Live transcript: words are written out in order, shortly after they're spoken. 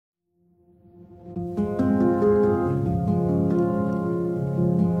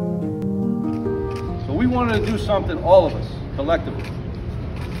wanted to do something, all of us, collectively,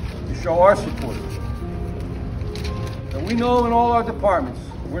 to show our support. And we know in all our departments,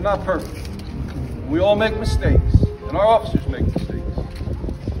 we're not perfect. We all make mistakes, and our officers make mistakes.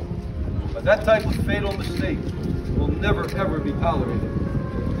 But that type of fatal mistake will never, ever be tolerated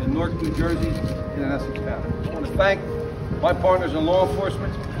in Newark, New Jersey, and in Essex County. I want to thank my partners in law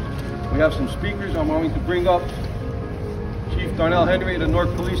enforcement. We have some speakers I'm going to bring up. Chief Darnell Henry of the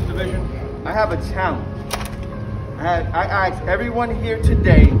Newark Police Division. I have a challenge. I ask everyone here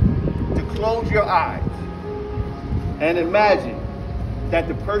today to close your eyes and imagine that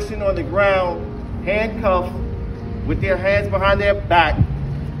the person on the ground, handcuffed with their hands behind their back,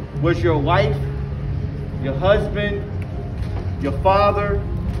 was your wife, your husband, your father,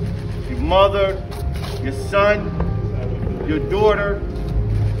 your mother, your son, your daughter,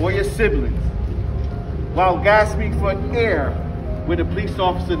 or your siblings, while gasping for air with a police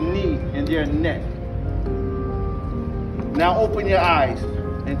officer's knee in their neck. Now open your eyes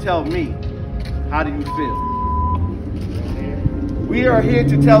and tell me, how do you feel? We are here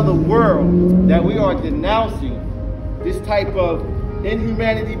to tell the world that we are denouncing this type of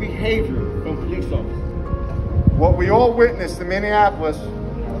inhumanity behavior from police officers. What we all witnessed in Minneapolis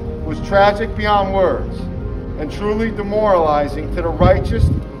was tragic beyond words and truly demoralizing to the righteous,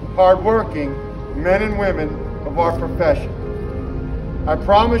 hardworking men and women of our profession. I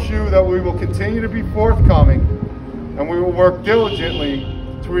promise you that we will continue to be forthcoming and we will work diligently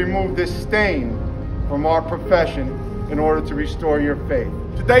to remove this stain from our profession in order to restore your faith.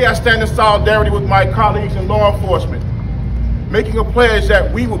 Today I stand in solidarity with my colleagues in law enforcement, making a pledge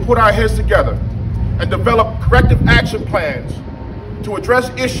that we will put our heads together and develop corrective action plans to address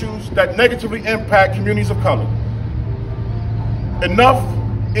issues that negatively impact communities of color. Enough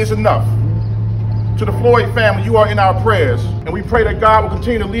is enough. To the Floyd family, you are in our prayers, and we pray that God will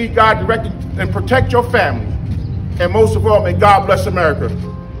continue to lead, guide, direct, and protect your family. And most of all, may God bless America.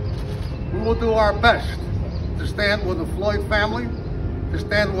 We will do our best to stand with the Floyd family, to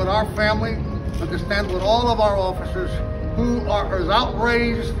stand with our family, and to stand with all of our officers who are as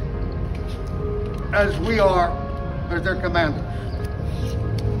outraged as we are as their commanders.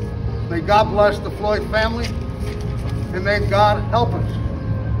 May God bless the Floyd family, and may God help us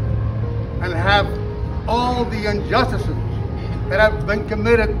and have all the injustices that have been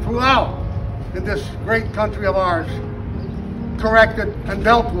committed throughout in this great country of ours corrected and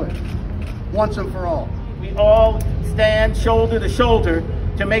dealt with once and for all. We all stand shoulder to shoulder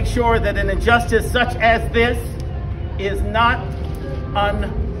to make sure that an injustice such as this is not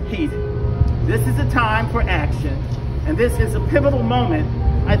unheeded. This is a time for action, and this is a pivotal moment,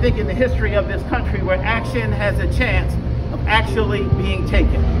 I think, in the history of this country where action has a chance of actually being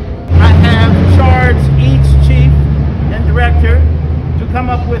taken. I have charged each chief and director to come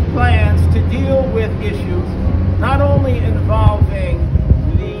up with plans to deal with issues not only involving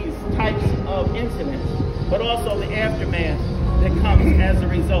these types of incidents, but also the aftermath that comes as a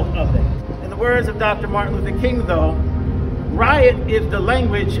result of them. In the words of Dr. Martin Luther King, though, riot is the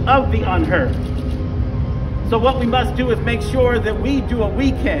language of the unheard. So what we must do is make sure that we do what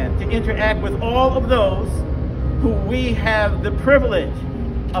we can to interact with all of those who we have the privilege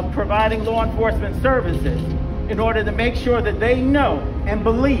of providing law enforcement services in order to make sure that they know and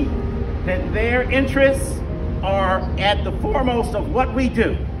believe that their interests are at the foremost of what we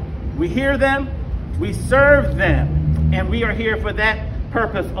do. We hear them, we serve them, and we are here for that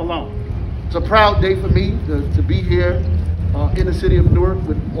purpose alone. It's a proud day for me to be here in the city of Newark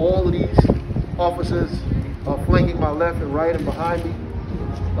with all of these officers flanking my left and right and behind me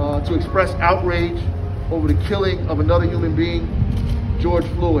to express outrage over the killing of another human being, George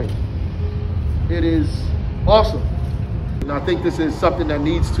Floyd. It is awesome. And I think this is something that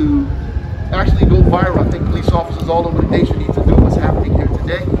needs to actually go viral. I think police officers all over the nation need to do what's happening here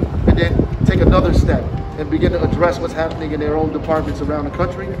today and then take another step and begin to address what's happening in their own departments around the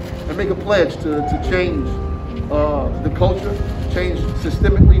country and make a pledge to change the culture, change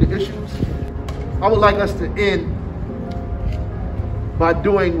systemically the issues. I would like us to end by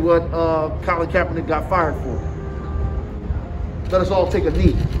doing what Colin Kaepernick got fired for. Let us all take a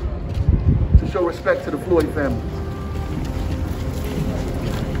knee to show respect to the Floyd family.